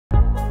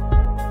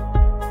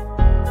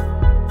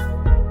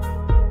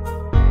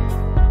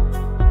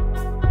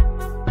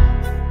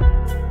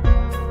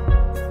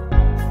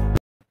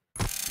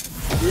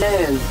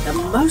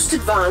most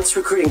advanced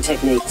recruiting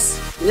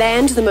techniques.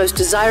 Land the most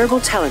desirable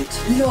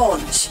talent.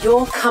 Launch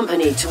your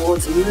company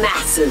towards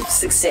massive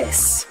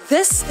success.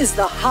 This is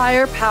the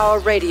Higher Power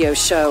Radio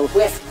Show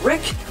with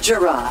Rick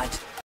Girard.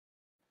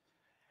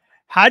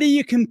 How do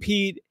you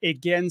compete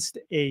against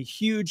a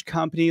huge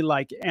company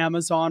like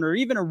Amazon or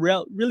even a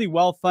really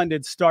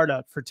well-funded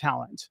startup for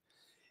talent?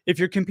 If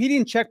you're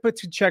competing checkbook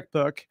to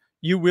checkbook,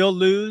 you will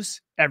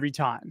lose every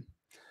time.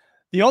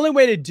 The only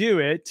way to do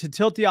it, to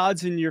tilt the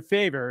odds in your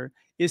favor,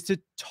 is to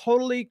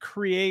totally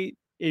create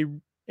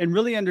and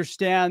really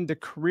understand the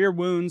career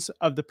wounds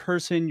of the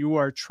person you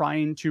are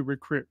trying to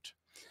recruit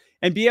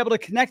and be able to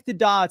connect the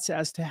dots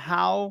as to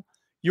how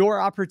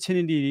your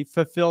opportunity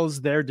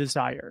fulfills their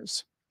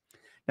desires.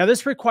 Now,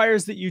 this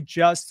requires that you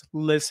just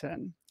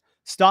listen,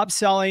 stop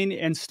selling,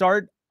 and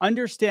start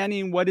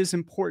understanding what is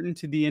important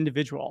to the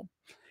individual.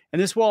 And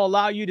this will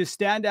allow you to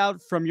stand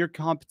out from your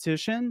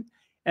competition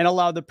and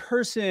allow the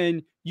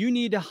person you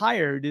need to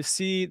hire to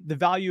see the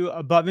value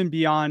above and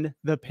beyond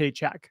the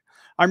paycheck.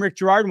 I'm Rick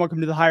Girard, and welcome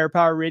to the Higher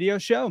Power Radio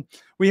Show.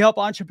 We help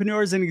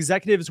entrepreneurs and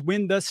executives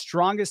win the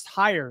strongest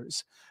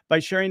hires by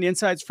sharing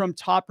insights from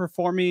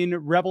top-performing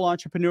rebel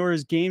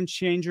entrepreneurs, game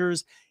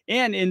changers,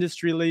 and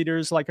industry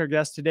leaders like our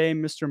guest today,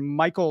 Mr.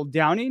 Michael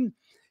Downing.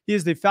 He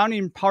is the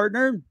founding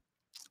partner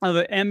of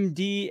the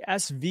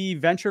MDSV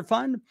Venture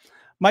Fund.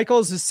 Michael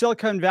is a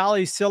Silicon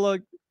Valley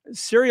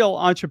serial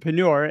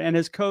entrepreneur and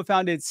has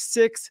co-founded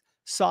 6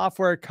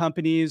 software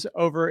companies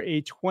over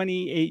a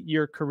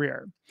 28-year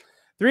career.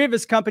 3 of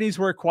his companies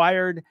were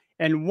acquired,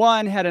 and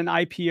 1 had an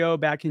IPO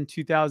back in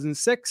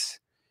 2006.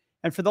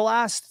 And for the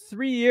last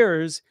 3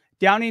 years,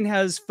 Downing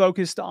has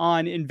focused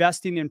on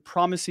investing in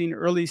promising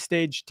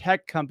early-stage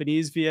tech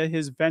companies via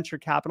his venture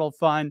capital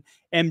fund,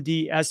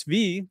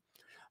 MDSV.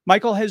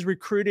 Michael has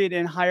recruited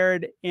and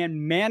hired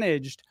and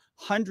managed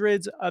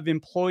hundreds of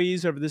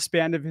employees over the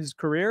span of his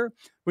career,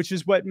 which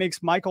is what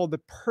makes Michael the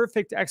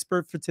perfect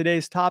expert for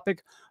today's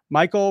topic.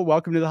 Michael,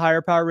 welcome to the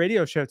Higher Power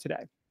Radio Show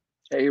today.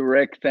 Hey,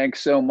 Rick, thanks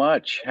so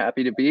much.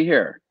 Happy to be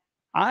here.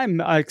 I'm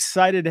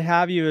excited to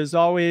have you as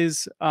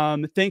always.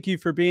 Thank you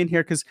for being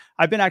here because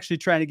I've been actually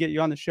trying to get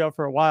you on the show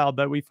for a while,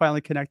 but we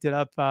finally connected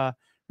up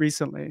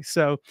recently.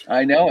 So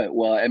I know it.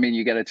 Well, I mean,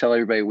 you got to tell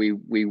everybody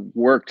we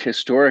worked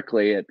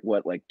historically at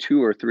like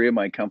 2 or 3 of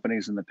my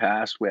companies in the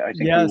past. I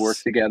think we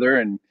worked together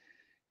and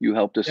you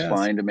helped us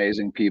find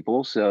amazing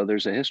people. So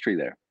there's a history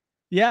there.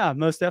 Yeah,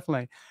 most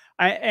definitely.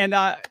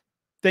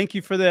 Thank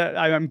you for that.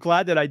 I'm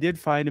glad that I did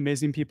find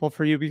amazing people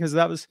for you because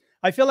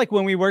I feel like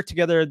when we worked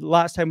together the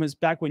last time was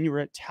back when you were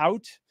at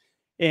Tout.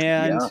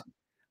 And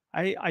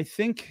I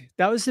think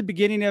that was the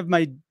beginning of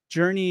my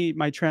journey,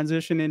 my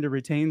transition into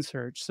retained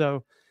search.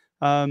 So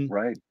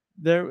right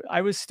there,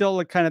 I was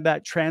still kind of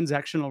that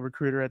transactional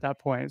recruiter at that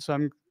point.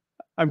 So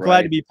I'm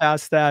glad to be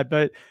past that,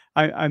 but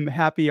I'm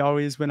happy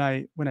always when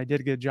I did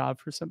a good job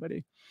for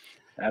somebody.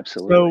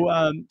 Absolutely.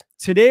 So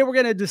today we're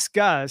going to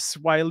discuss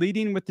why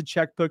leading with the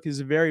checkbook is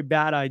a very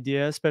bad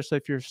idea, especially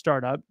if you're a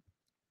startup.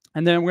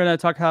 And then we're going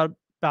to talk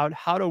about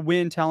how to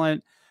win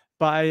talent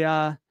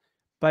by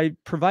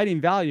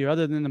providing value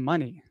other than the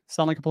money.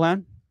 Sound like a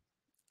plan?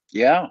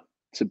 Yeah,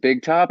 it's a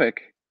big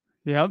topic.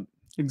 Yep,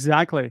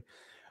 exactly.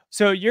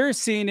 So you're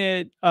seeing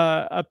it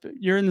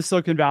you're in the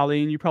Silicon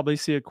Valley and you probably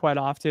see it quite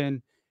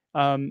often.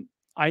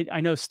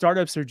 I know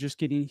startups are just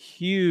getting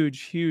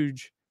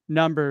huge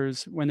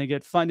numbers when they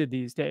get funded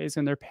these days,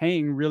 and they're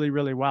paying really,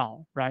 really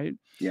well, right?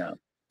 Yeah.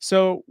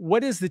 So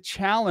what is the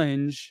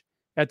challenge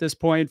at this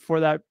point for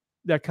that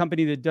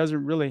company that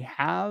doesn't really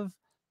have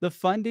the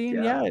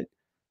funding yet?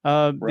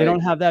 They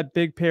don't have that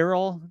big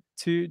payroll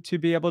to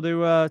be able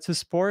to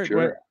support.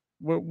 Sure.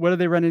 What are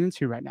they running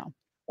into right now?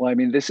 Well, I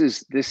mean, this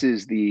is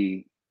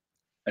the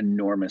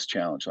enormous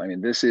challenge. I mean,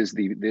 this is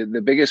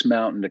the biggest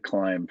mountain to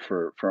climb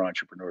for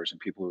entrepreneurs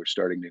and people who are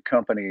starting new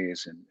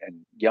companies and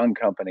young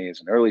companies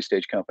and early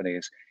stage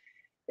companies.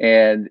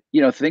 And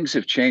things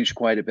have changed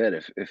quite a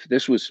bit. If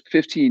this was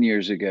 15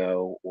 years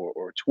ago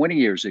or 20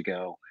 years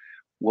ago,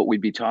 what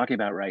we'd be talking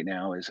about right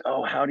now is,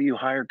 oh, how do you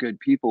hire good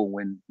people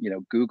when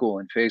Google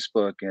and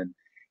Facebook and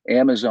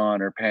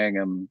Amazon are paying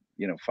them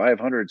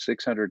 500,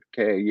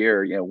 600K a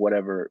year,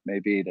 whatever it may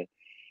be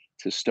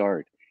to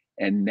start.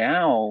 And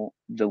now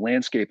the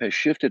landscape has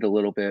shifted a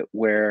little bit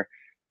where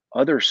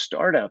other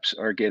startups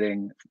are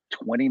getting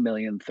 20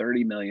 million,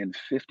 30 million,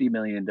 $50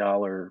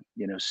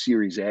 million,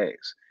 Series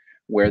A's,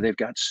 where they've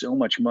got so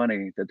much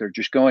money that they're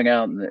just going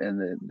out and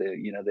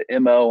the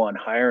MO on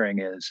hiring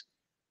is,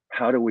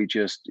 how do we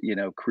just,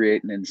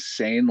 create an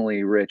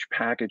insanely rich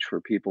package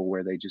for people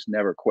where they just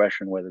never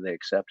question whether they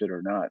accept it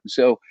or not. And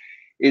so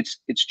it's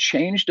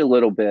changed a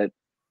little bit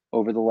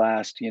over the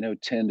last,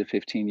 10 to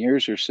 15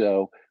 years or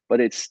so, but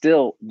it's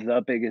still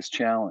the biggest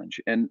challenge.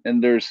 And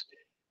there's,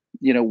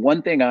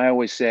 one thing I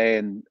always say,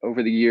 and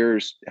over the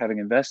years, having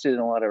invested in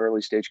a lot of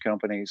early stage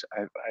companies,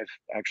 I've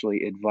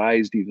actually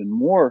advised even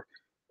more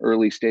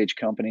early stage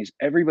companies.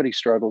 Everybody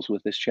struggles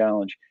with this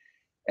challenge.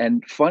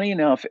 And funny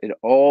enough,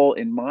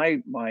 in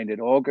my mind, it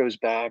all goes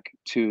back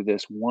to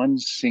this one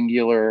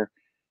singular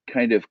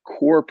kind of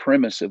core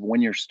premise of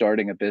when you're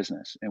starting a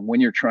business and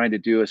when you're trying to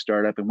do a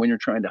startup and when you're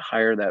trying to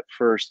hire that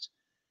first,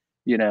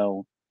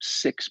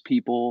 6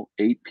 people,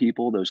 8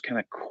 people, those kind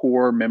of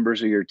core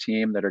members of your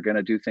team that are going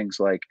to do things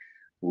like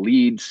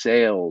lead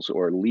sales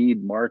or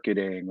lead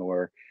marketing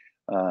or,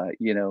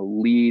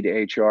 lead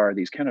HR,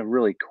 these kind of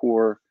really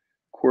core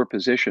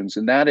positions.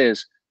 And that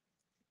is,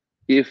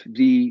 if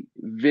the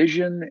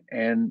vision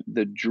and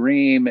the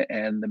dream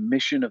and the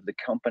mission of the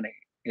company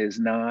is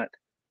not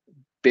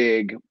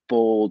big,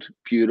 bold,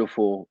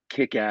 beautiful,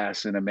 kick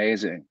ass, and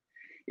amazing,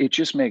 it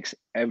just makes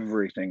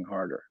everything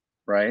harder,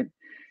 right?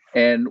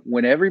 And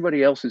when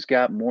everybody else has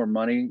got more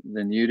money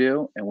than you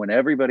do, and when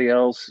everybody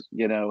else,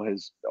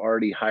 has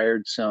already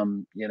hired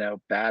some,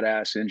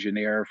 badass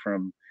engineer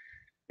from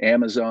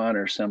Amazon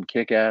or some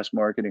kick ass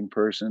marketing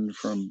person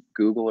from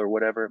Google or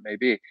whatever it may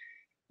be,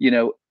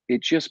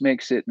 it just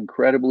makes it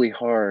incredibly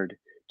hard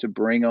to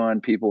bring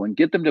on people and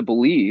get them to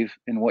believe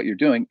in what you're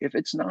doing if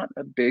it's not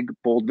a big,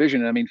 bold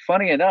vision. I mean,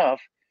 funny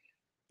enough,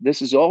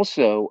 this is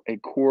also a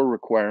core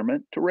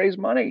requirement to raise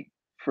money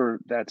for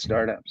that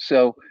startup.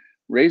 So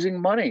raising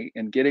money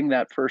and getting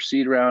that first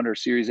seed round or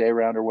series A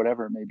round or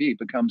whatever it may be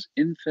becomes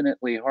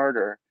infinitely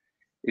harder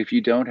if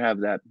you don't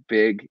have that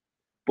big,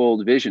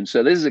 bold vision.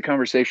 So this is a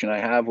conversation I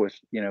have with,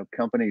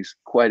 companies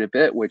quite a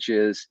bit, which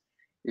is,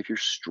 if you're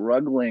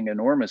struggling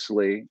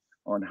enormously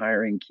on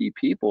hiring key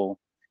people,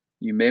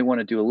 you may want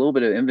to do a little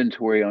bit of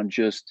inventory on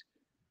just,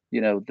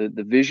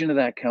 the vision of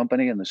that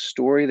company and the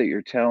story that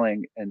you're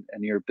telling, and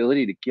your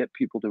ability to get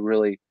people to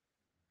really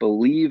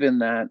believe in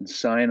that and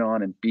sign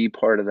on and be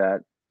part of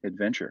that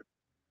adventure.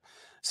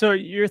 So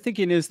your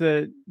thinking is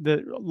that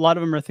a lot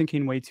of them are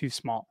thinking way too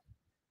small.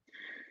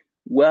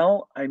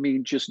 Well, I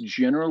mean, just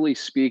generally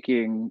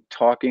speaking,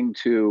 talking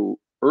to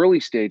early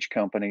stage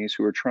companies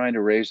who are trying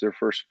to raise their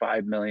first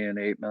 5 million,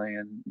 8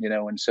 million,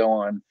 and so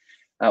on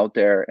out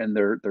there, and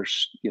they're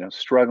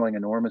struggling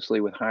enormously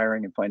with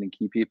hiring and finding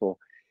key people.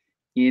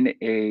 In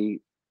a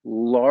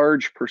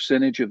large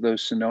percentage of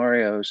those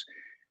scenarios,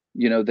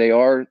 they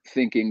are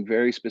thinking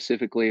very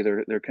specifically.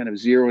 They're kind of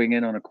zeroing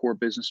in on a core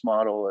business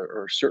model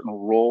or a certain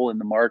role in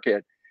the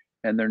market,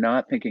 and they're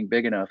not thinking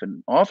big enough.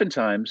 And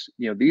oftentimes,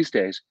 these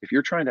days, if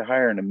you're trying to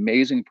hire an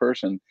amazing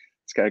person,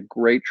 it's got a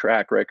great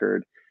track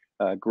record,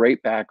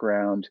 great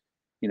background,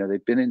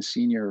 they've been in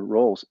senior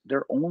roles,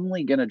 they're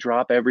only going to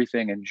drop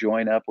everything and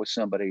join up with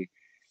somebody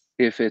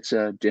if it's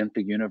a dent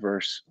the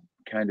universe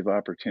kind of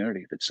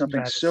opportunity. If it's something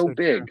That is so so true.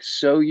 big,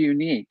 so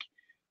unique,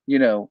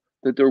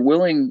 that they're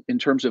willing in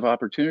terms of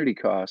opportunity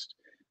cost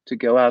to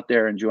go out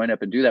there and join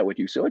up and do that with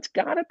you. So it's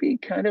got to be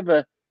kind of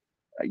a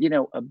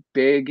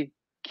big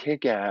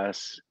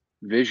kick-ass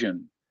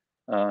vision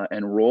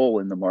and role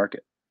in the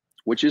market,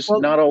 which is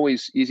Well, not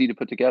always easy to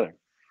put together.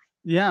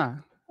 yeah,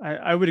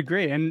 I would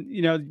agree. And,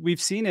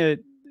 we've seen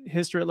it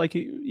history, like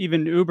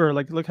even Uber,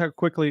 like look how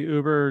quickly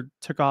Uber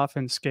took off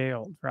and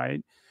scaled,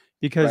 right?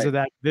 Because Right. of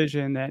that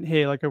vision that,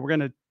 hey, like we're going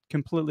to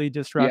completely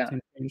disrupt Yeah.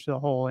 and change the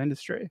whole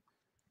industry.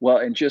 Well,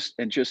 and just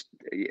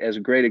as a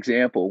great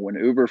example, when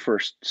Uber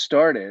first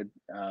started,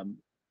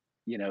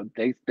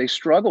 they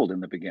struggled in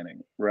the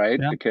beginning, right?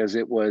 Yeah. Because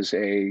it was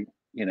a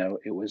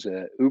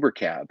Uber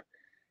cab.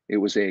 It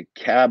was a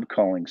cab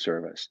calling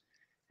service.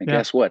 And Yeah.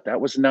 guess what?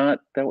 That was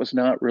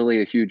not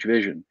really a huge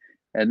vision.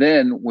 And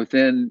then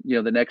within,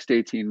 the next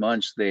 18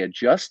 months, they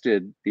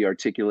adjusted the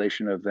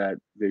articulation of that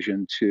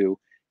vision to,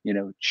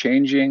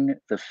 changing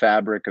the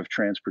fabric of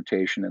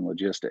transportation and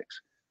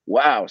logistics.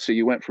 Wow. So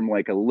you went from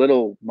like a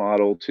little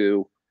model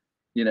to,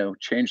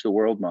 change the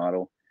world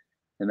model.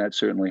 And that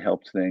certainly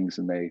helped things.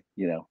 And they,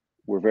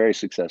 were very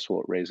successful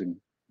at raising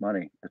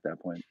money at that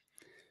point.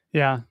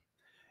 Yeah.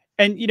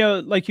 And,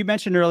 like you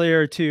mentioned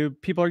earlier too,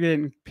 people are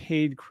getting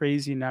paid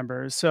crazy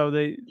numbers. So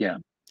Yeah,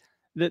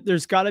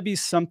 there's got to be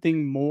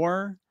something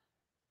more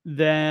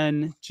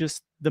than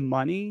just the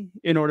money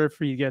in order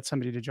for you to get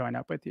somebody to join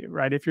up with you,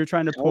 right? If you're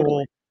trying to totally.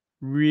 pull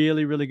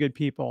really, really good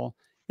people,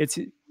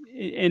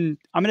 and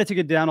I'm going to take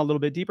it down a little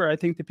bit deeper. I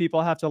think the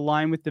people have to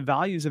align with the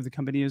values of the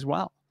company as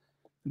well.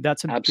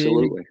 That's a big,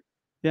 Absolutely.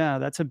 yeah,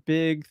 that's a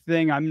big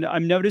thing.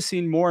 I'm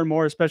noticing more and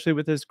more, especially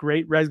with this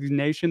great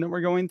resignation that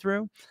we're going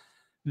through,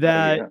 Oh,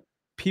 that yeah,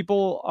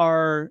 people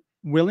are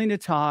willing to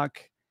talk,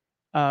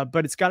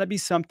 but it's got to be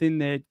something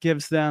that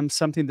gives them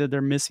something that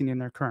they're missing in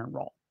their current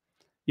role.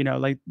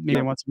 Like maybe they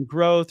yeah, want some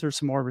growth or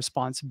some more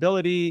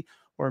responsibility,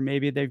 or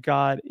maybe they've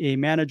got a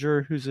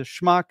manager who's a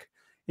schmuck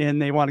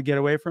and they want to get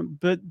away from.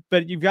 But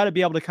you've got to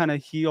be able to kind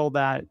of heal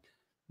that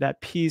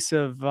piece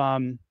yeah.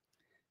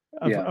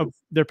 of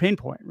their pain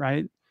point,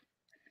 right?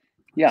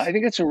 Yeah, I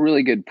think it's a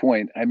really good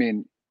point. I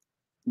mean,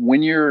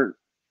 when you're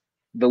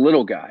the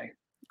little guy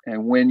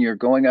and when you're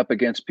going up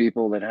against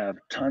people that have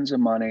tons of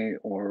money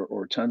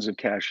or tons of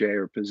cachet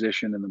or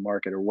position in the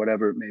market or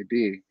whatever it may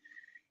be,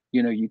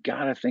 you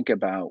got to think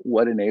about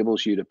what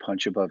enables you to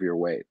punch above your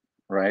weight,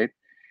 right?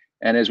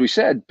 And as we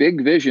said,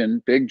 big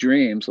vision, big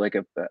dreams, like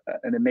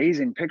an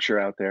amazing picture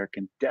out there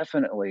can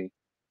definitely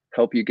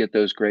help you get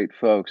those great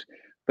folks.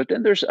 But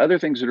then there's other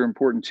things that are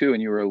important too,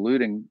 and you were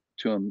alluding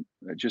to them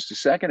just a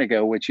second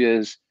ago, which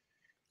is,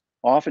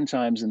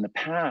 oftentimes in the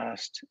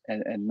past,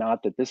 and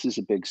not that this is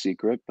a big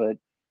secret, but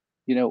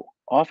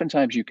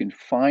oftentimes you can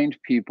find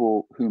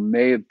people who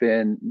may have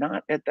been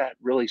not at that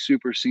really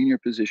super senior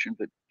position,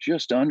 but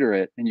just under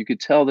it. And you could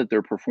tell that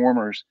they're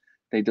performers,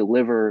 they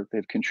deliver,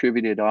 they've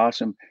contributed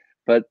awesome,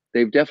 but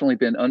they've definitely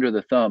been under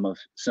the thumb of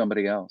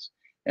somebody else.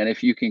 And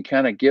if you can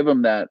kind of give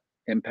them that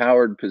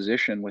empowered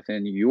position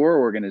within your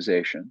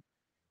organization,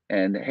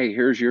 and hey,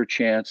 here's your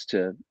chance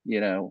to,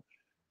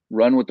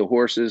 run with the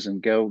horses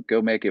and go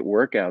make it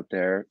work out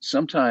there.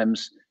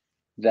 Sometimes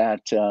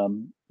that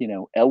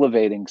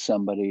elevating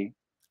somebody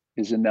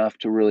is enough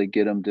to really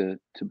get them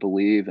to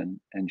believe and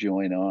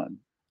join on.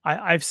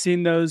 I've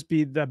seen those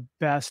be the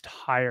best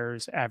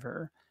hires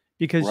ever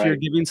because you're Right.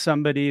 giving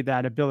somebody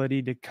that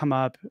ability to come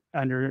up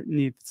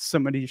underneath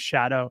somebody's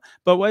shadow.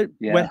 But what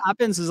Yeah.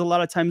 happens is a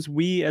lot of times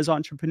we as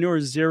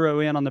entrepreneurs zero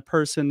in on the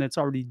person that's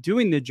already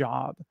doing the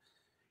job.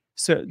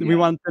 So we Yeah.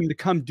 want them to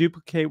come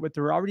duplicate what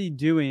they're already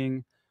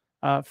doing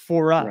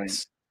for Right.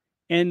 us.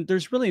 And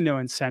there's really no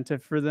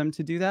incentive for them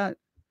to do that.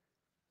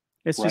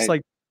 It's just Right.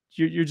 like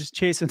you're just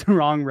chasing the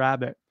wrong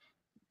rabbit.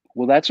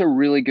 Well, that's a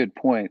really good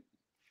point.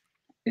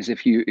 Is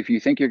if you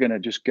think you're going to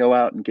just go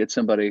out and get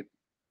somebody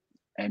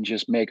and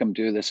just make them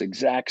do this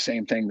exact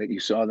same thing that you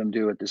saw them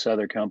do at this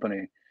other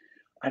company,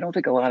 I don't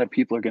think a lot of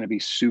people are going to be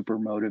super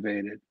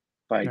motivated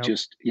by Nope.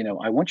 just,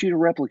 I want you to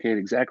replicate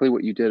exactly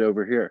what you did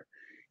over here.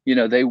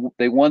 They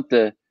want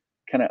the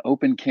kind of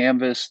open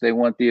canvas. They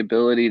want the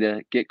ability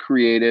to get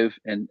creative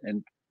and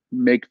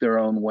make their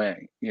own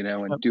way,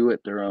 and Yep. do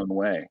it their own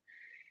way.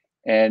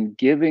 And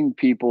giving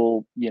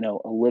people,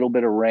 a little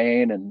bit of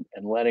rein and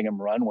letting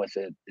them run with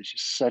it is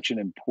just such an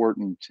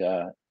important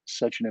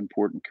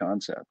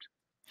concept.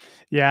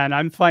 Yeah, and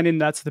I'm finding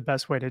that's the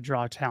best way to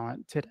draw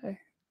talent today.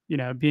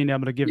 Being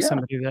able to give Yeah,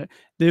 somebody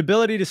the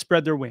ability to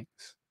spread their wings.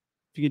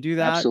 If you can do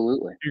that,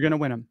 absolutely. you're gonna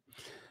win 'em.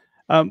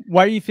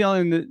 Why are you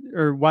feeling that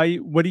or why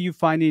what are you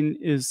finding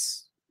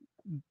is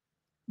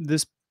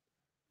this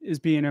is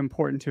being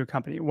important to a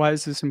company? Why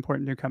is this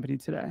important to a company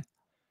today?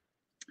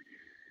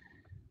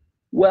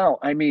 Well,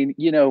 I mean,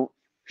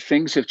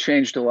 things have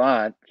changed a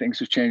lot. Things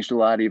have changed a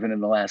lot even in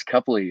the last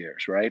couple of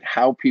years, right?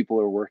 How people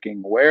are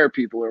working, where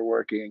people are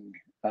working,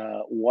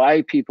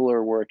 why people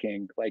are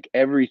working, like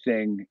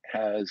everything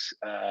has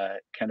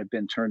kind of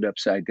been turned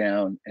upside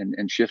down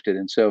and shifted.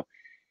 And so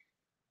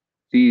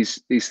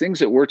these things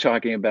that we're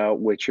talking about,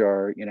 which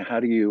are,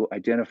 how do you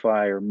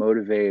identify or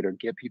motivate or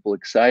get people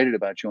excited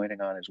about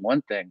joining on is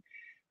one thing.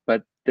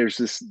 But there's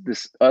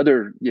this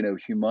other,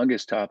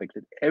 humongous topic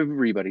that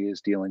everybody is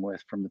dealing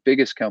with, from the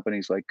biggest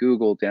companies like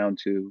Google down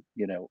to,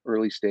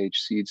 early stage,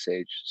 seed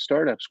stage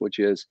startups, which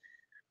is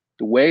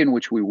the way in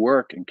which we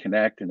work and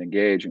connect and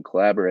engage and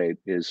collaborate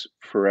is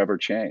forever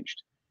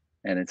changed.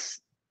 And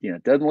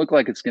it doesn't look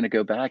like it's going to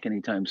go back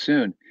anytime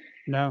soon.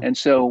 No. And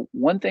so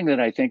one thing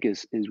that I think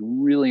is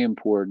really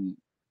important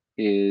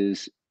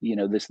is,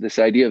 this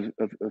idea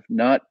of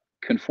not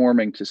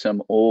conforming to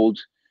some old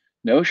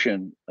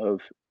notion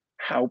of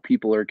how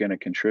people are going to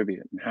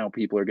contribute and how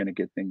people are going to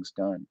get things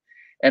done.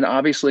 And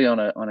obviously on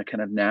a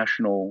kind of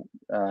national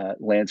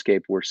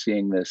landscape, we're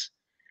seeing this,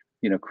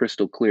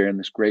 crystal clear in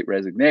this great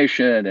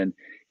resignation and,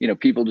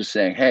 people just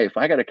saying, hey, if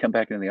I got to come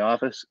back into the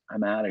office,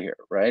 I'm out of here.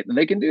 Right. And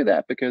they can do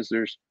that because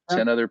there's Yeah.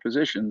 10 other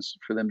positions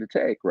for them to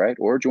take. Right.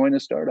 Or join a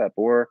startup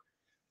or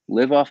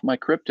live off my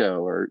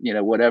crypto or,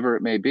 whatever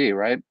it may be.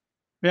 Right.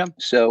 Yeah.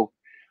 So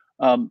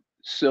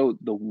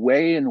the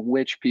way in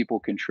which people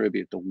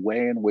contribute, the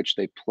way in which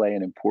they play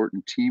an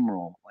important team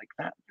role, like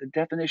that, the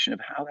definition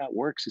of how that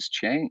works has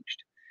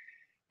changed.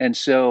 And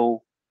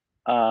so,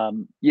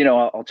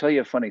 I'll tell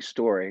you a funny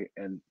story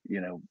and,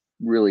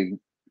 really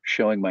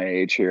showing my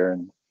age here.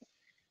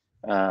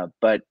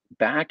 But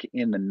back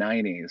in the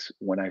 90s,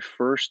 when I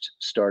first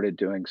started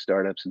doing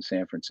startups in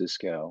San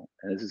Francisco,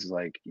 and this is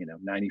like,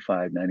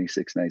 95,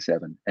 96,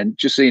 97. And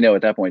just so you know,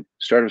 at that point,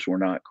 startups were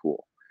not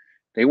cool.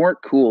 They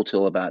weren't cool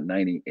till about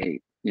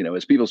 98,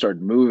 as people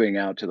started moving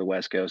out to the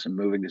West Coast and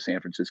moving to San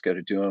Francisco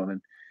to do them,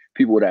 and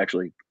people would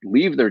actually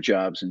leave their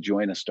jobs and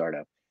join a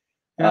startup.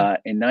 Yeah.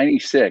 In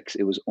 96,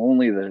 it was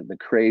only the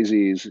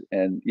crazies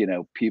and,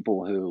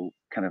 people who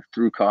kind of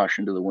threw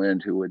caution to the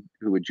wind who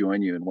would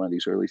join you in one of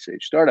these early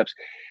stage startups.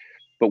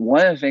 But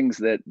one of the things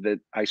that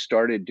I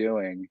started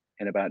doing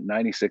in about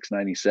 96,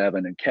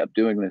 97, and kept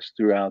doing this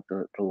throughout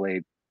the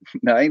late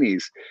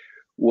 90s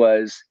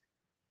was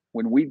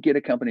when we'd get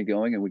a company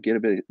going and we'd get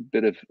a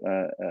bit of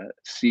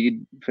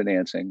seed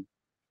financing,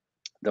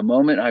 the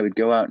moment I would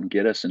go out and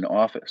get us an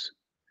office,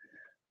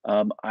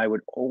 I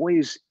would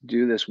always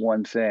do this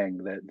one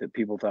thing that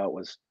people thought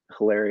was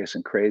hilarious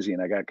and crazy,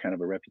 and I got kind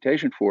of a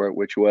reputation for it,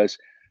 which was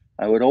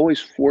I would always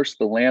force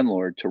the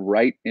landlord to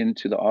write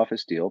into the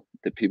office deal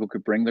that people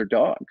could bring their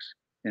dogs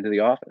into the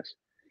office.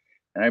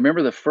 And I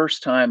remember the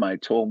first time I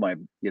told my,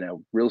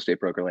 real estate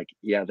broker, like,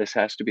 yeah, this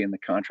has to be in the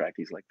contract.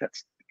 He's like,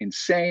 that's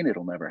insane.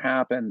 It'll never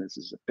happen. This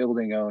is a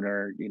building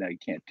owner. You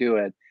can't do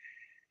it.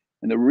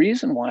 And the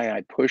reason why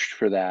I pushed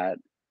for that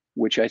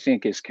which I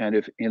think is kind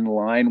of in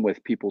line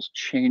with people's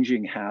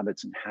changing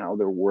habits and how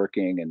they're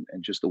working, and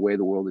just the way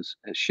the world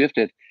has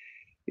shifted,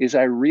 is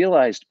I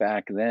realized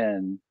back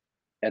then,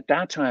 at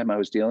that time, I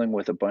was dealing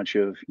with a bunch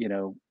of,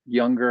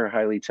 younger,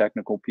 highly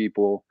technical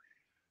people,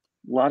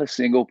 a lot of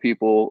single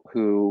people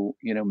who,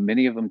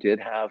 many of them did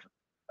have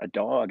a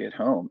dog at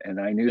home. And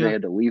I knew they Yeah.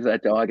 had to leave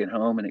that dog at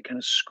home, and it kind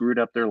of screwed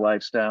up their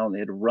lifestyle. And they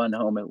had to run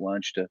home at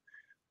lunch to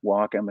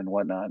walk them and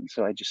whatnot. And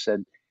so I just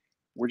said,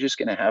 we're just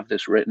going to have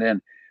this written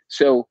in.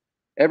 So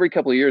every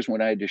couple of years,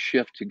 when I had to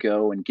shift to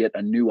go and get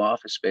a new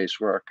office space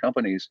for our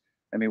companies,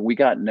 I mean, we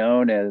got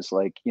known as,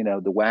 like, the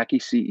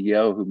wacky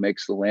CEO who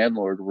makes the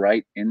landlord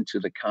write into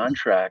the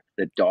contract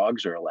that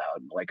dogs are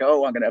allowed. Like,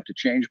 oh, I'm going to have to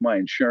change my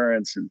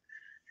insurance, and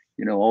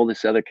all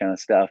this other kind of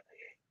stuff.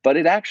 But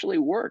it actually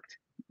worked.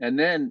 And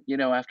then,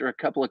 after a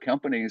couple of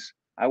companies,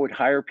 I would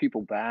hire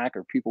people back,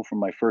 or people from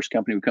my first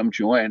company would come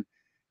join.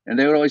 And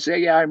they would always say,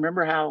 yeah, I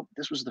remember how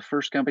this was the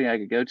first company I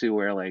could go to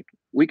where, like,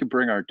 we could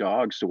bring our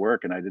dogs to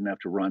work and I didn't have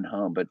to run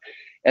home. But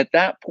at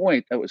that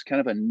point, that was kind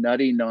of a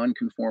nutty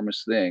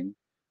nonconformist thing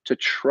to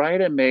try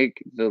to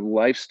make the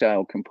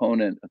lifestyle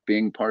component of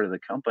being part of the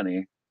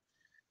company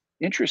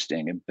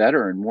interesting and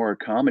better and more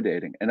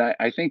accommodating. And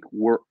I think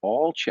we're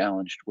all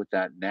challenged with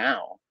that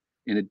now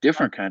in a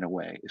different kind of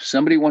way. If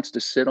somebody wants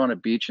to sit on a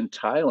beach in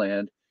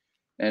Thailand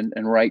and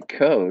write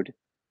code,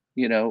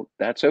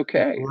 that's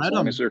okay as Let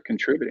long as them. they're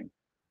contributing.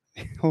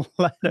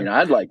 Let I mean, them.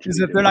 I'd like to Because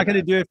be if they're not doing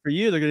gonna that. do it for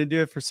you, they're gonna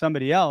do it for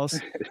somebody else.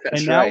 And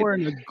That's now right. we're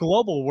in a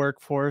global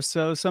workforce,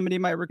 so somebody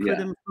might recruit Yeah.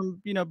 him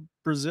from,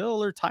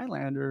 Brazil or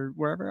Thailand or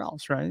wherever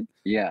else, right?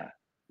 Yeah.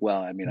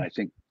 Well, I mean, Mm. I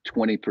think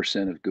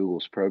 20% of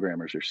Google's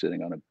programmers are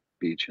sitting on a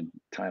beach in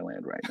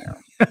Thailand right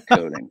now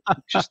coding.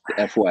 Just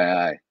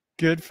FYI.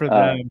 Good for Uh,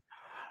 them.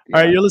 All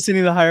right, yeah. you're listening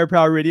to the Higher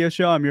Power Radio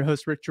Show. I'm your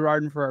host, Rick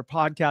Girard, and for our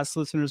podcast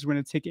listeners, we're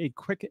gonna take a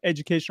quick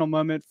educational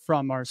moment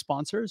from our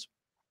sponsors.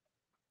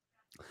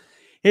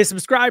 Hey,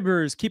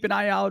 subscribers, keep an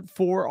eye out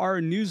for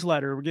our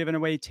newsletter. We're giving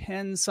away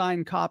 10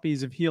 signed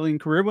copies of Healing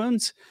Career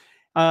Wounds.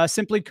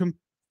 Simply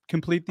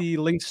complete the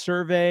linked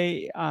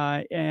survey,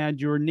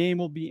 and your name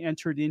will be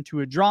entered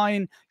into a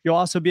drawing. You'll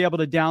also be able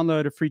to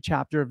download a free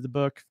chapter of the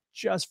book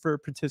just for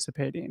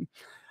participating.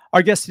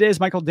 Our guest today is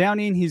Michael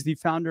Downing. He's the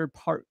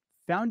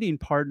founding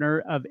partner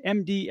of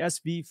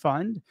MDSV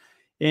Fund,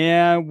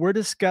 and we're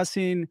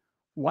discussing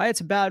why it's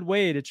a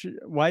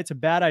why it's a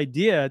bad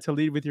idea to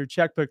lead with your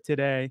checkbook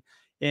today,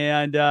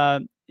 and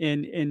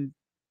in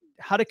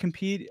how to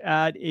compete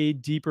at a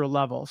deeper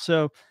level.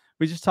 So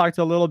we just talked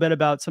a little bit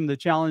about some of the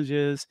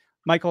challenges.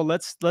 Michael,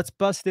 let's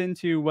bust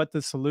into what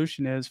the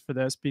solution is for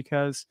this,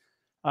 because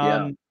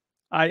Yeah. um,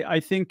 I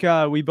think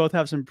we both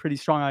have some pretty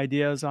strong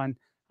ideas on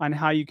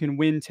how you can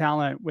win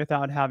talent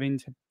without having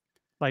to,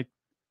 like,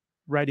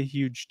 write a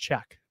huge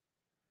check.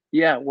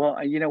 Yeah, well,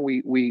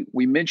 we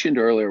mentioned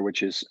earlier,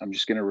 which is, I'm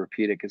just going to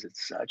repeat it because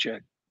it's such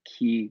a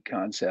key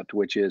concept,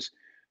 which is,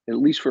 at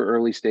least for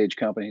early stage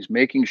companies,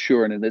 making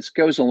sure, and this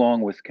goes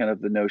along with kind of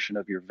the notion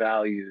of your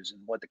values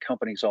and what the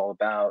company's all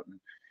about, and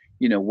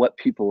what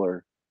people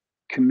are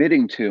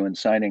committing to and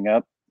signing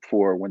up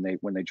for when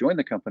they join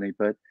the company.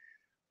 But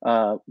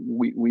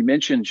we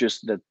mentioned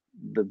just that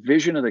the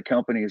vision of the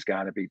company has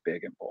got to be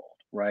big and bold,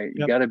 right?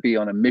 You Yep. got to be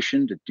on a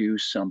mission to do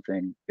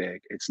something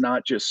big. It's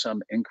not just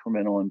some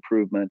incremental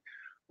improvement,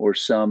 or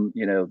some,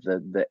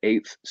 the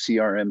eighth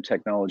CRM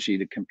technology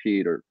to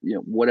compete, or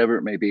whatever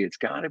it may be. It's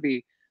got to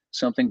be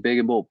something big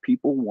and bold.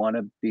 People want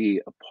to be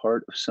a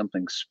part of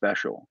something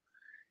special,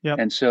 Yep.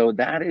 and so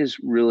that is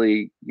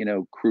really,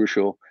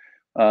 crucial.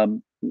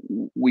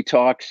 We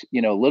talked, a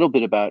little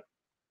bit about,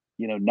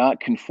 not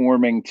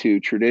conforming to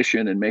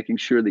tradition, and making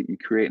sure that you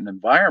create an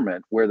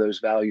environment where those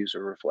values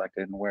are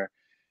reflected, and where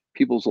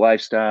people's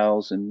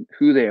lifestyles and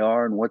who they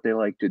are and what they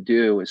like to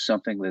do is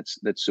something that's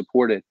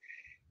supported.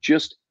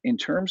 Just in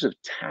terms of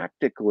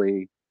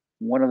tactically,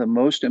 one of the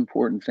most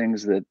important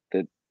things that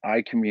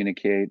I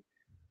communicate,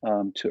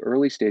 to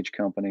early stage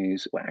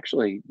companies, well,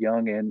 actually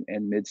young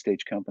and mid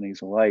stage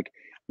companies alike,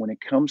 when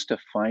it comes to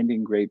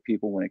finding great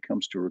people, when it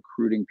comes to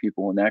recruiting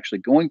people, and actually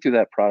going through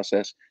that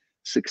process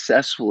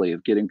successfully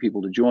of getting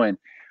people to join,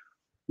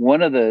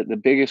 one of the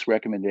biggest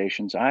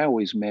recommendations I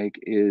always make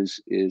is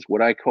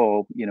what I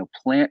call,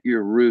 plant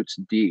your roots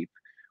deep,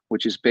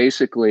 which is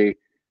basically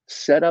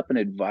set up an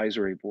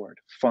advisory board.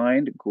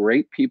 Find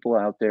great people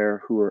out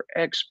there who are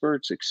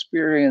experts,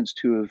 experienced,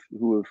 who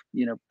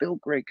have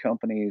built great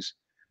companies,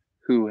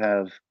 who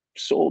have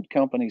sold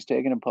companies,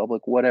 taken them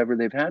public, whatever.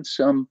 They've had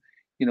some,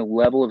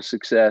 level of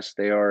success.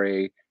 They are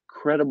a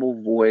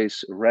credible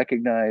voice, a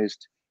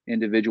recognized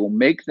individual.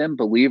 Make them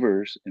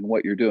believers in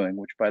what you're doing,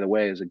 which, by the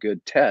way, is a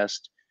good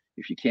test.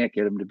 If you can't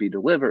get them to be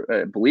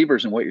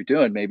believers in what you're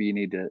doing, maybe you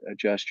need to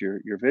adjust your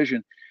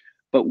vision.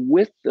 But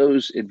with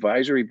those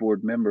advisory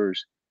board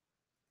members,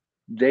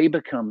 they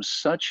become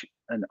such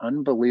an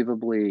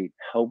unbelievably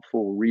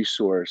helpful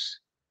resource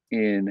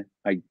in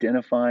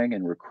identifying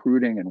and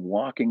recruiting and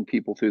walking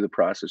people through the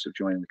process of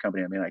joining the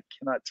company. I mean, I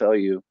cannot tell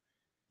you,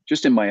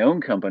 just in my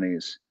own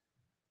companies,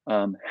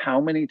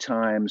 how many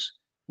times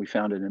We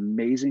found an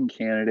amazing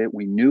candidate.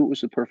 We knew it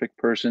was the perfect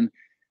person.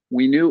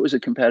 We knew it was a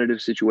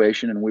competitive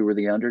situation and we were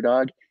the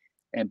underdog.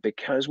 And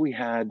because we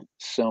had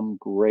some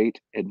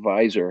great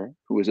advisor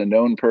who was a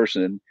known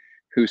person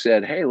who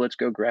said, "Hey, let's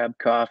go grab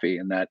coffee,"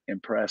 and that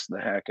impressed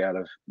the heck out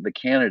of the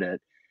candidate,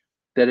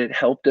 that it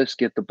helped us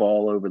get the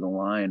ball over the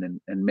line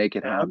and make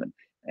it Yeah. happen.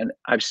 And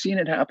I've seen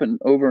it happen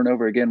over and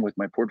over again with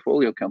my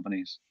portfolio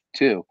companies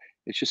too.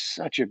 It's just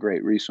such a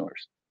great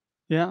resource.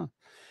 Yeah.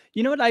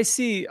 You know what I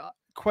see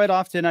quite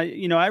often?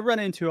 I run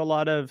into a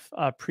lot of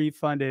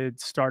pre-funded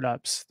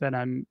startups that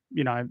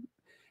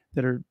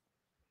that are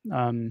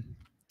um,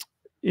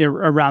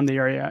 around the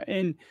area,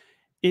 and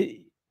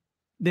it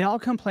they all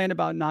complain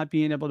about not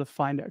being able to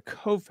find a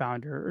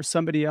co-founder or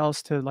somebody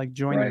else to like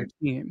join their Right.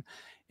 team,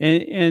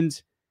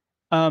 and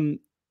um,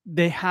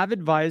 they have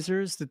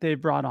advisors that they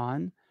brought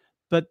on,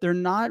 but they're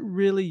not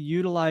really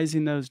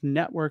utilizing those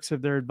networks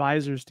of their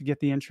advisors to get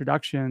the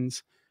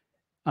introductions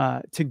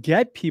to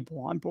get people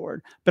on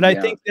board. But I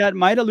Yeah. think that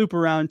might loop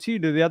around too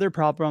to the other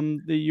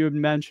problem that you had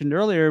mentioned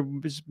earlier,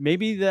 was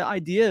maybe the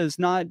idea is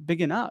not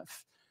big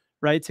enough,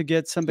 right? To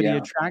get somebody Yeah.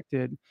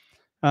 attracted.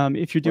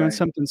 If you're doing Right.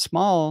 something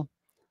small,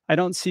 I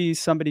don't see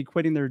somebody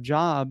quitting their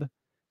job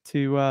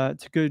to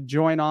go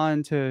join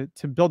on to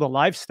build a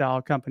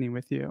lifestyle company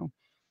with you.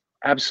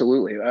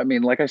 Absolutely. I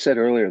mean, like I said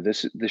earlier,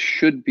 this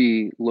should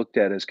be looked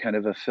at as kind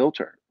of a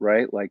filter,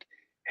 right? Like,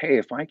 hey,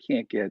 if I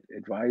can't get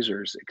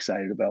advisors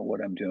excited about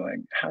what I'm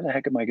doing, how the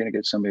heck am I going to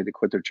get somebody to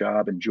quit their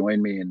job and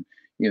join me and,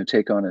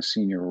 take on a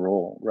senior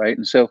role, right?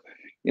 And so,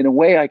 in a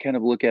way, I kind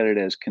of look at it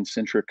as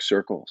concentric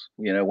circles.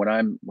 When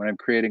I'm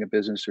creating a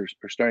business or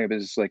starting a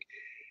business, like,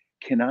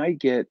 can I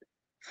get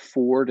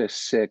 4 to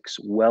 6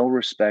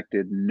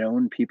 well-respected,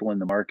 known people in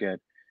the market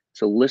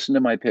to listen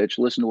to my pitch,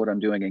 listen to what I'm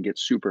doing, and get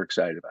super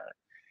excited about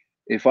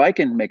it? If I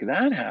can make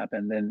that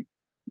happen, then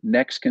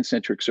next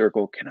concentric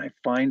circle, can I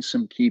find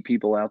some key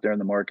people out there in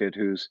the market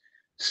whose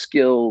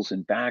skills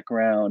and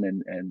background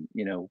and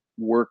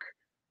work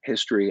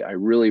history I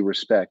really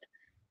respect?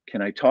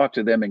 Can I talk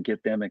to them and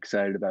get them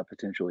excited about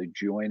potentially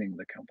joining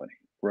the company,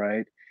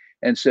 right?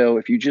 And so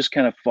if you just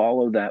kind of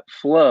follow that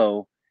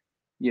flow,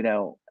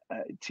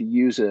 to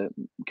use a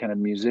kind of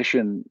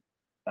musician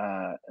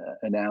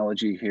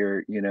analogy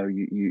here,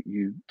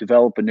 you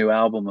develop a new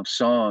album of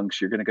songs.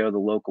 You're going to go to the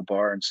local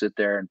bar and sit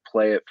there and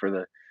play it for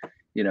the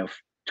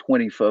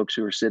 20 folks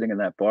who are sitting in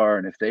that bar,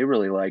 and if they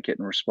really like it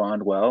and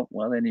respond well,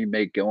 then you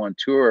may go on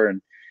tour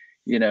and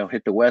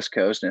hit the West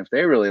Coast, and if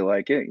they really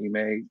like it, you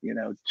may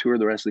tour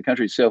the rest of the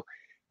country. So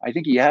I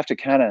think you have to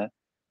kind of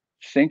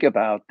think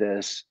about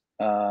this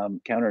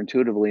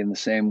counterintuitively in the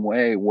same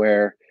way,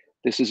 where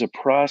this is a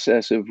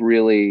process of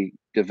really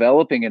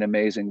developing an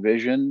amazing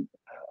vision,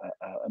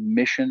 a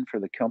mission for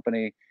the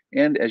company,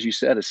 and as you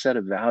said, a set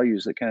of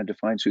values that kind of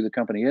defines who the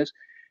company is,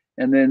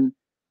 and then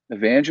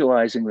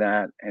evangelizing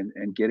that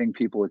and getting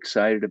people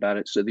excited about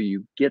it so that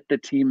you get the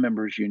team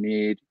members you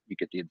need, you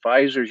get the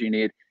advisors you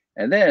need,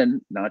 and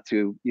then not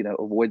to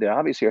avoid the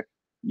obvious here,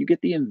 you get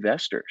the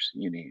investors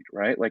you need,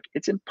 right? Like,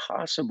 it's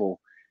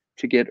impossible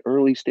to get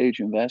early stage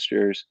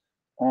investors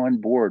on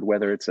board,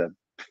 whether it's a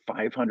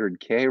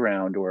 500K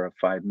round or a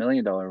 $5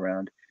 million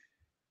round,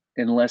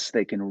 unless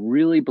they can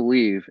really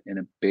believe in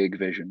a big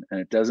vision. And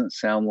it doesn't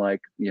sound like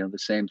the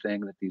same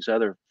thing that these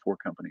other 4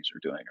 companies are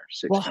doing, or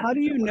six Well, how do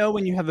companies you are working know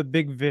when on. you have a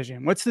big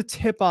vision? What's the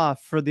tip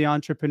off for the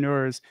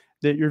entrepreneurs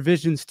that your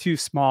vision's too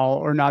small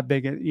or not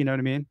big? You know what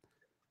I mean?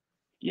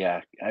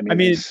 Yeah, I I mean, it's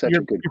mean, such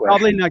you're a good you're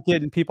probably question. not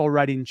getting people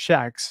writing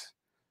checks.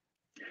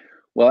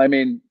 Well, I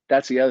mean,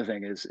 that's the other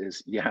thing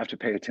is you have to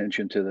pay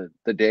attention to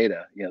the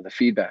data, the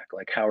feedback,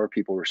 like how are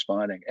people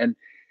responding? And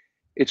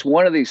it's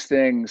one of these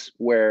things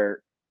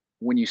where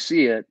when you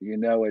see it,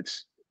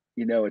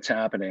 it's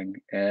happening,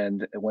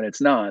 and when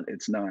it's not,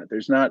 it's not.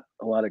 There's not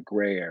a lot of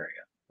gray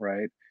area,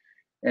 right?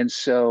 And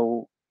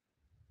so,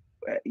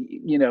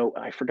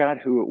 I forgot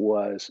who it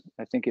was.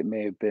 I think it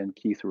may have been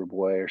Keith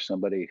Rabois or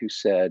somebody who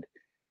said,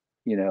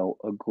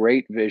 a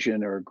great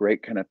vision or a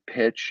great kind of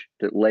pitch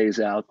that lays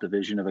out the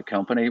vision of a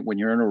company. When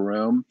you're in a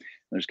room,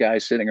 there's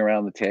guys sitting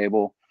around the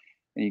table,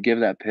 and you give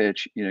that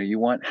pitch, you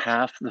want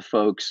half the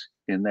folks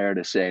in there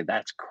to say,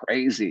 "That's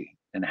crazy,"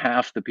 and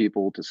half the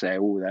people to say,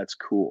 "Oh, that's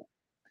cool."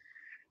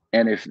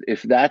 And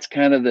if that's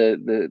kind of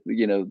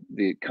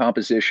the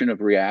composition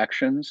of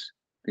reactions,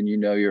 then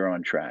you're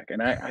on track.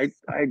 And I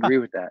agree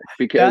with that That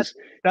because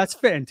that's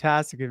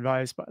fantastic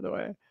advice, by the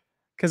way,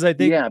 because I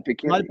think yeah, a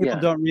because lot of people yeah,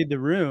 don't read the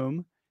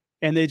room,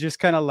 and they just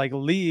kinda, like,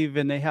 leave,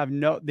 and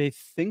they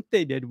think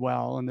they did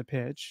well in the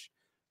pitch,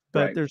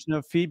 but right. there's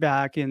no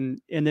feedback, and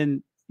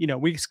then,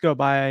 weeks go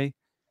by,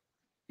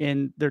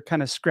 and they're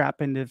kinda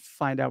scrapping to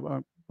find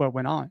out what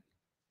went on.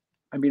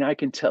 I mean, I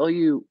can tell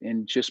you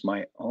in just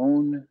my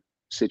own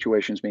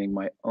situations, meaning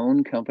my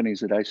own companies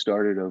that I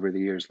started over the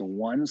years, the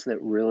ones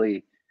that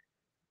really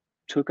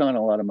took on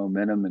a lot of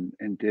momentum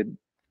and did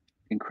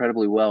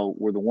incredibly well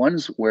were the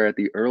ones where at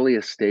the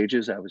earliest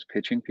stages I was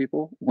pitching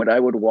people. When I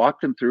would walk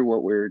them through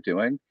what we were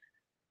doing,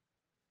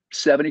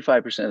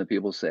 75% of the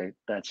people say,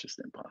 "That's just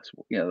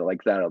impossible."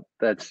 Like that.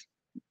 That's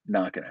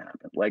not going to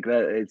happen. Like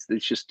that,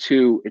 it's just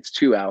it's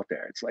too out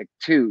there. It's like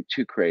too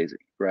crazy,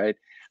 right?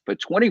 But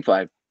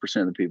 25%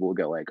 of the people will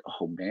go like,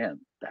 oh man,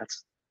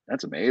 that's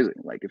amazing.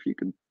 Like if you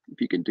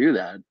can do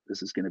that,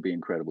 this is going to be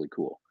incredibly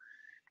cool.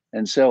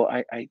 And so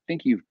I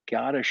think you've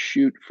got to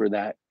shoot for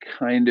that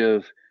kind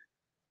of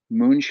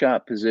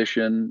moonshot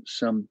position,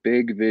 some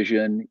big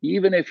vision,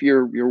 even if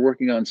you're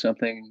working on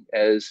something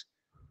as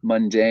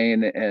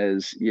mundane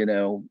as,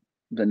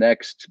 the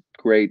next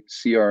great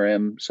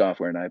CRM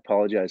software. And I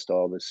apologize to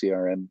all the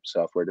CRM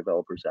software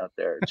developers out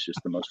there. It's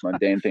just the most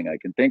mundane thing I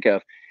can think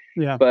of.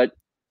 Yeah, But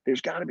there's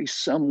got to be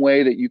some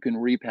way that you can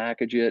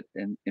repackage it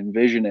and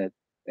envision it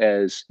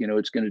as,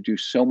 it's going to do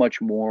so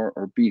much more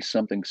or be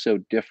something so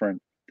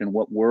different than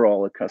what we're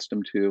all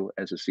accustomed to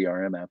as a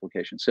CRM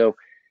application. So,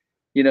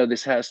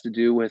 this has to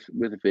do with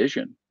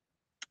vision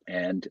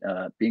and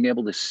being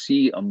able to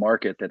see a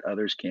market that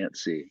others can't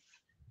see.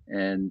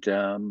 And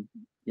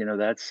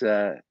that's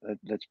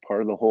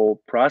part of the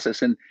whole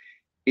process. And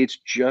it's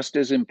just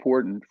as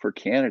important for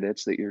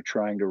candidates that you're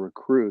trying to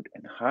recruit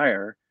and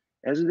hire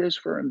as it is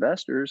for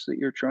investors that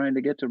you're trying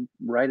to get to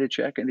write a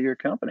check into your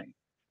company.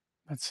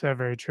 that's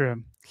very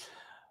true.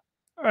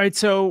 All right,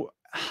 so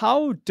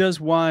how does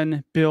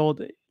one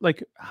build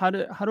like how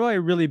do I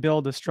really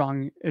build a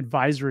strong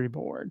advisory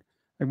board?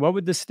 Like what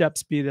would the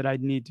steps be that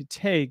I'd need to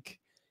take?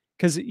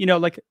 Because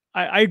like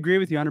I agree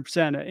with you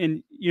 100%.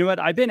 And you know what?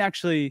 I've been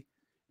actually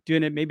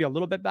doing it maybe a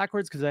little bit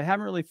backwards because I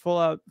haven't really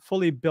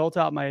fully built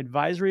out my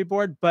advisory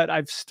board, but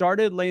I've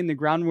started laying the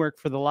groundwork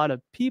for the lot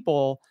of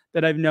people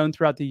that I've known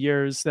throughout the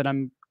years that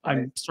Right.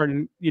 I'm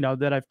starting,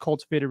 that I've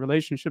cultivated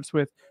relationships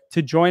with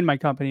to join my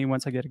company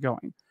once I get it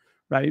going.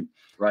 Right.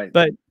 Right.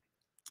 But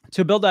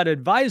to build that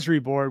advisory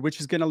board, which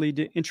is going to lead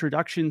to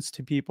introductions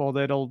to people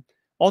that'll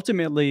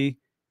ultimately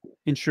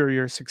ensure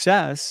your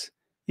success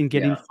in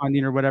getting Yeah.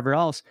 funding or whatever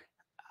else.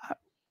 h-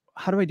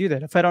 How do I do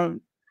that if I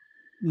don't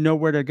know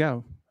where to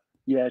go?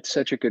 Yeah, it's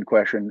such a good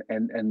question.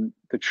 And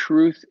the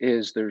truth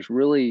is there's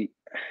really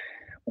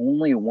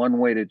only one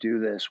way to do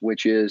this,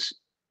 which is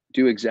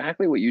do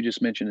exactly what you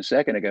just mentioned a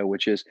second ago,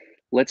 which is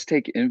let's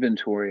take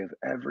inventory of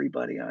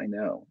everybody I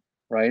know,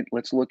 right?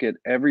 Let's look at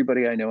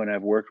everybody I know and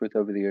I've worked with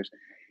over the years,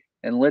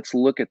 and let's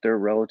look at their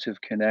relative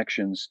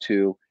connections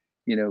to,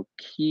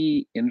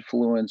 key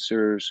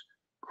influencers,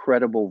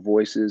 credible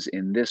voices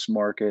in this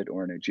market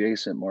or an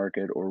adjacent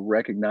market, or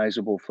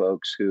recognizable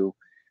folks who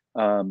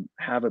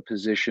have a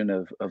position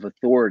of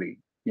authority,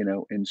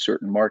 in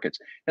certain markets.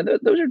 And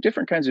those are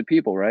different kinds of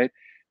people, right?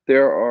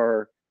 There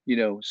are,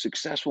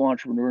 successful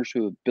entrepreneurs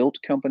who have built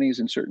companies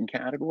in certain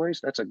categories.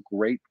 That's a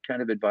great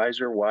kind of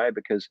advisor. Why?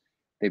 Because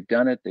they've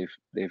done it.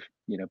 They've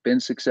been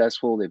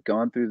successful. They've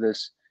gone through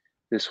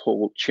this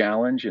whole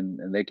challenge,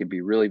 and they can be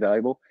really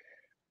valuable.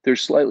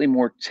 There's slightly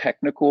more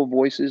technical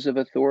voices of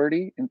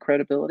authority and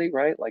credibility,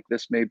 right? Like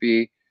this may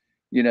be,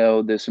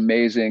 this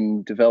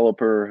amazing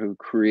developer who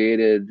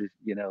created,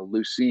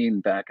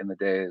 Lucene back in the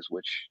days,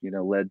 which,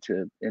 led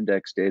to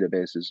index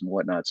databases and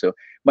whatnot. So it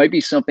might be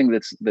something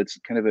that's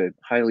kind of a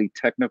highly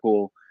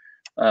technical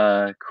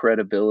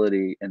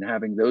credibility, and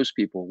having those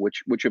people,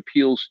 which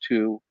appeals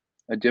to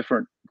a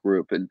different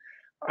group. And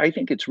I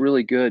think it's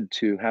really good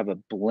to have a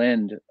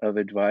blend of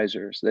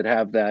advisors that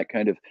have that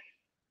kind of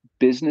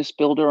business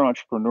builder,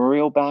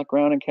 entrepreneurial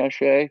background and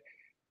cachet,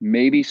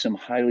 maybe some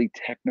highly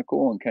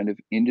technical and kind of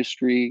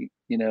industry,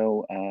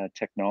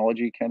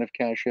 technology kind of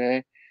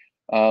cachet.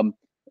 Um,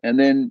 and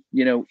then,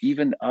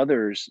 even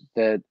others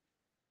that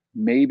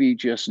may be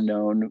just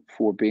known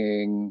for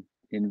being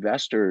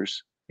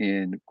investors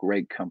in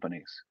great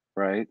companies,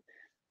 right?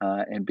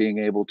 And being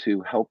able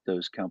to help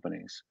those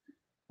companies.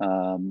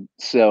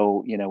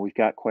 So, we've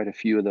got quite a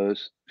few of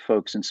those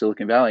folks in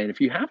Silicon Valley. And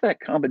if you have that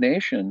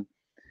combination,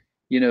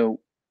 you know,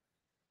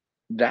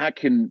 that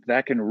can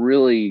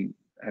really,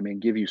 I mean,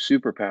 give you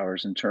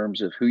superpowers in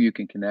terms of who you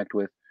can connect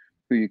with,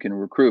 who you can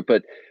recruit.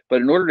 But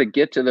in order to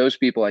get to those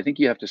people, I think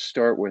you have to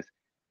start with,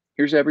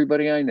 here's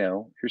everybody I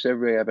know, here's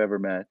everybody I've ever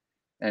met,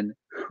 and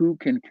who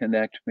can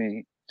connect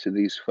me to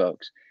these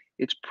folks.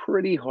 It's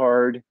pretty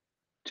hard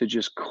to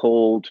just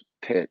cold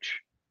pitch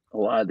a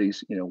lot of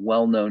these,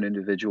 well-known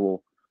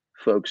individual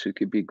folks who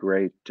could be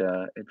great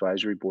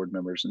advisory board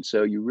members. And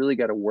so you really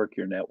got to work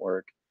your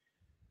network,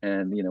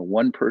 and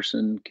one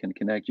person can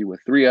connect you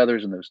with three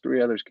others, and those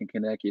three others can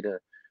connect you to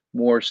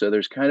more. So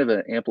there's kind of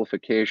an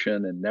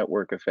amplification and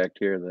network effect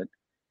here that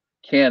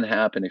can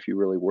happen if you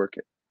really work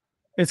it.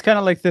 It's kind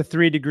of like the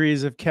 3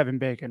 degrees of Kevin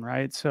Bacon,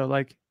 right? So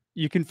like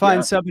you can find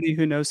Yeah, somebody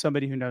who knows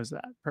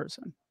that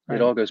person, it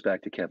right? all goes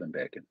back to Kevin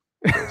Bacon,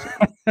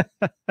 basically.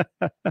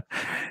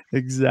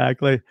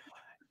 Exactly.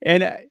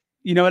 And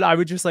you know what? I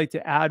would just like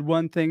to add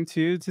one thing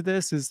too to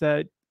this is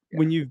that Yeah,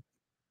 when you've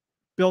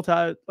built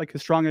out like a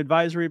strong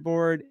advisory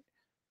board,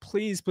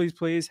 please, please,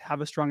 please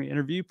have a strong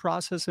interview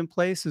process in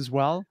place as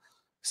well.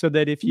 So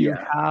that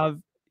yeah.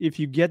 if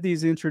you get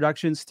these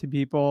introductions to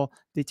people,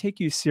 they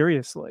take you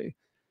seriously.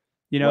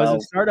 As a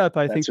Well, startup,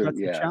 I think that's a that's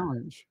the yeah,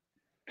 challenge.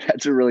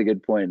 that's a really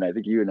good point. And I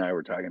think you and I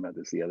were talking about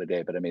this the other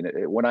day. But I mean,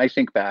 when I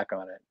think back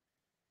on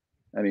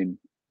it, I mean,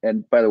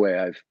 and by the way,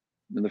 I've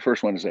the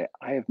first one to say,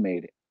 I have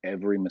made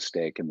every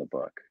mistake in the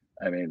book.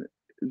 I mean,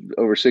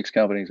 over 6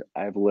 companies,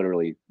 I've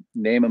literally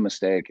name a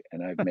mistake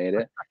and I've made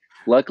it.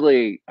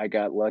 Luckily, I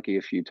got lucky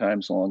a few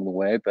times along the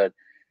way, but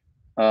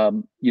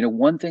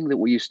one thing that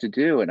we used to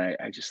do, and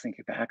I just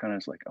think back on it, I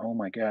was like, oh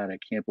my God, I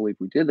can't believe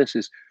we did this,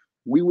 is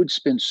we would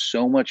spend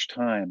so much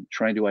time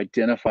trying to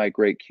identify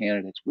great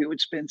candidates. We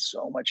would spend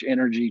so much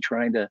energy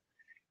trying to,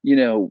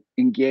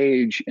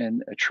 engage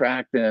and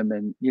attract them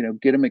and,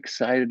 get them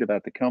excited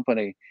about the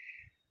company.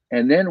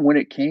 And then when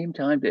it came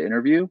time to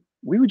interview,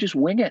 we would just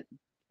wing it.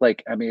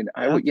 Like, I mean,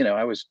 I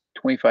was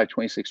 25,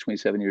 26,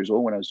 27 years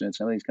old when I was doing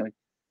some of these companies.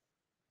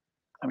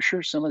 I'm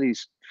sure some of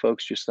these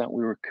folks just thought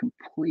we were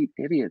complete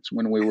idiots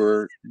when we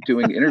were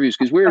doing interviews,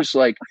 because we were just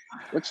like,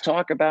 let's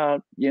talk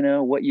about,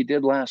 what you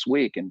did last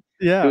week. And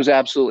there was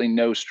absolutely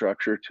no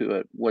structure to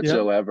it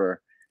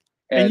whatsoever.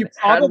 And you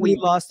probably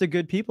lost quite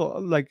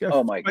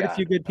a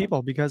few good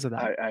people because of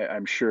that.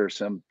 I'm sure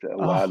a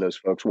lot of those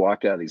folks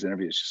walked out of these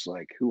interviews just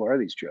like, who are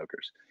these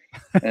jokers?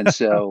 And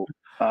so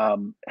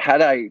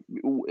had I,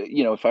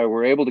 if I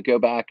were able to go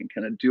back and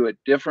kind of do it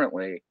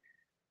differently,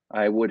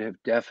 I would have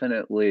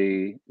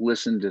definitely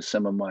listened to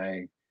some of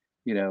my,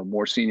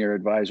 more senior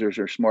advisors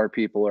or smart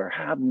people, or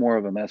have more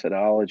of a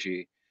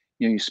methodology.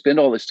 You spend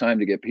all this time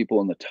to get people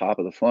in the top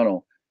of the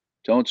funnel.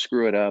 Don't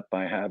screw it up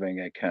by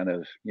having a kind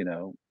of,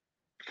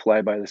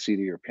 fly by the seat of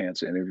your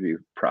pants interview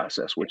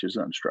process, which is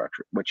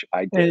unstructured, which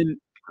I did.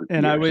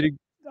 And I would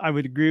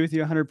agree with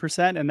you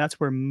 100%. And that's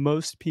where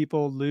most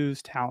people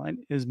lose talent,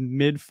 is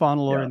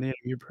mid-funnel or in the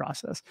interview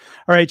process.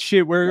 All right,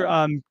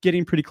 we're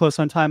getting pretty close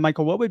on time.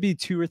 Michael, what would be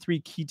 2 or 3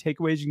 key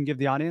takeaways you can give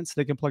the audience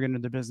so they can plug into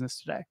their business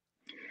today?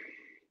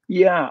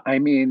 Yeah, I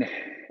mean,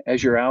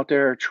 as you're out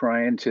there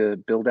trying to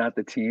build out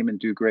the team and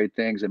do great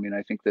things, I mean,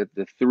 I think that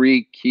the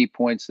 3 key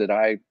points that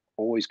I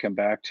always come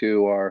back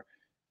to are: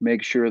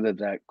 make sure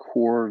that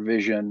core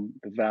vision,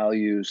 the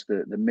values,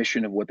 the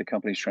mission of what the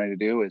company's trying to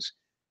do is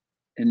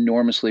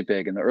enormously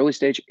big. In the early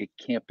stage, it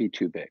can't be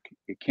too big.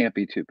 It can't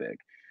be too big.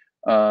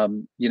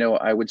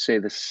 I would say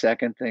the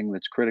second thing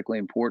that's critically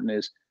important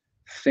is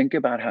think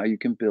about how you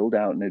can build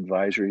out an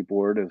advisory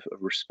board of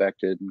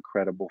respected and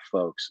credible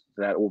folks.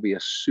 That will be a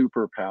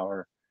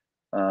superpower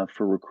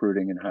for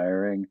recruiting and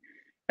hiring.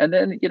 And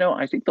then,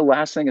 I think the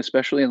last thing,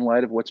 especially in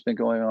light of what's been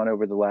going on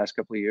over the last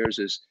couple of years,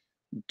 is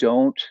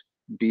don't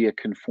be a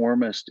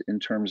conformist in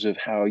terms of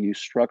how you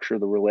structure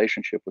the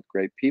relationship with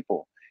great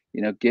people.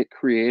 Get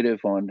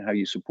creative on how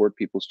you support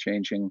people's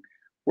changing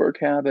work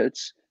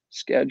habits,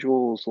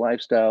 schedules,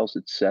 lifestyles,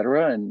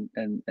 etc.,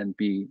 and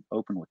be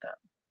open with that.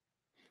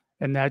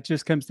 And that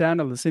just comes down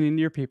to listening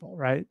to your people,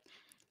 right?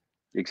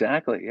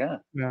 Exactly. Yeah.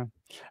 Yeah.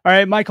 All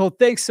right, Michael,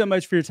 thanks so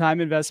much for your time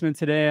investment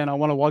today. And I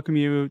want to welcome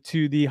you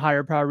to the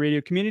Higher Power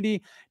Radio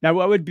community. Now,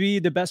 what would be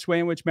the best way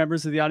in which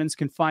members of the audience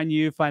can find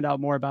you, find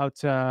out more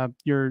about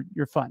your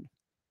fund?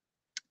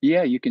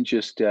 Yeah, you can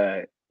just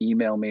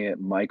email me at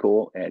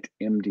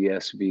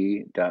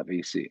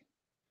michael@mdsv.vc.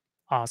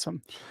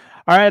 Awesome.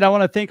 All right. I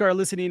want to thank our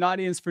listening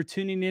audience for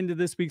tuning into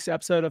this week's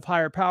episode of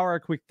Higher Power. A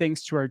quick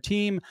thanks to our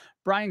team: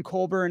 Brian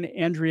Colburn,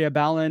 Andrea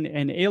Ballin,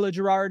 and Ayla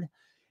Gerard.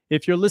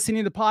 If you're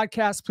listening to the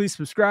podcast, please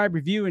subscribe,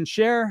 review, and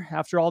share.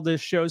 After all,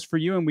 this show's for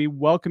you, and we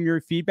welcome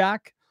your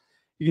feedback.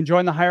 You can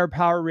join the Higher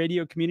Power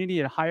Radio community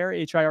at Higher,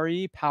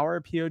 H-I-R-E,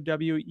 Power,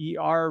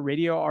 P-O-W-E-R,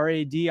 Radio,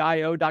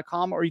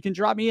 R-A-D-I-O.com, or you can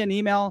drop me an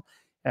email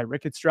at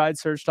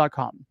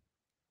rick@stridesearch.com.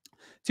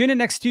 Tune in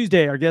next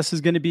Tuesday. Our guest is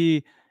going to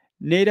be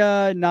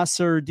Neda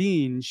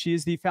Nasruddin. She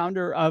is the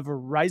founder of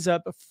Rise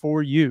Up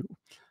For You.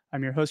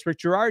 I'm your host, Rick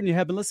Gerard, and you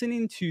have been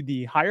listening to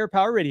the Higher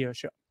Power Radio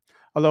Show.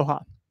 Aloha.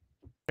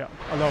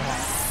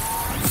 Aloha.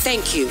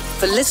 Thank you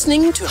for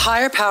listening to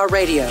Higher Power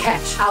Radio.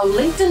 Catch our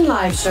LinkedIn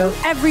Live show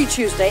every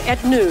Tuesday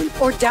at noon,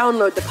 or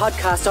download the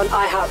podcast on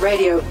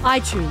iHeartRadio,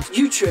 iTunes,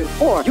 YouTube,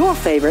 or your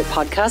favorite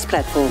podcast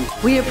platform.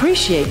 We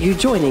appreciate you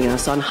joining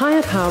us on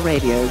Higher Power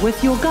Radio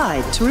with your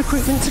guide to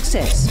recruitment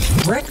success,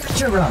 Rick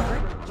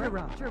Gerard.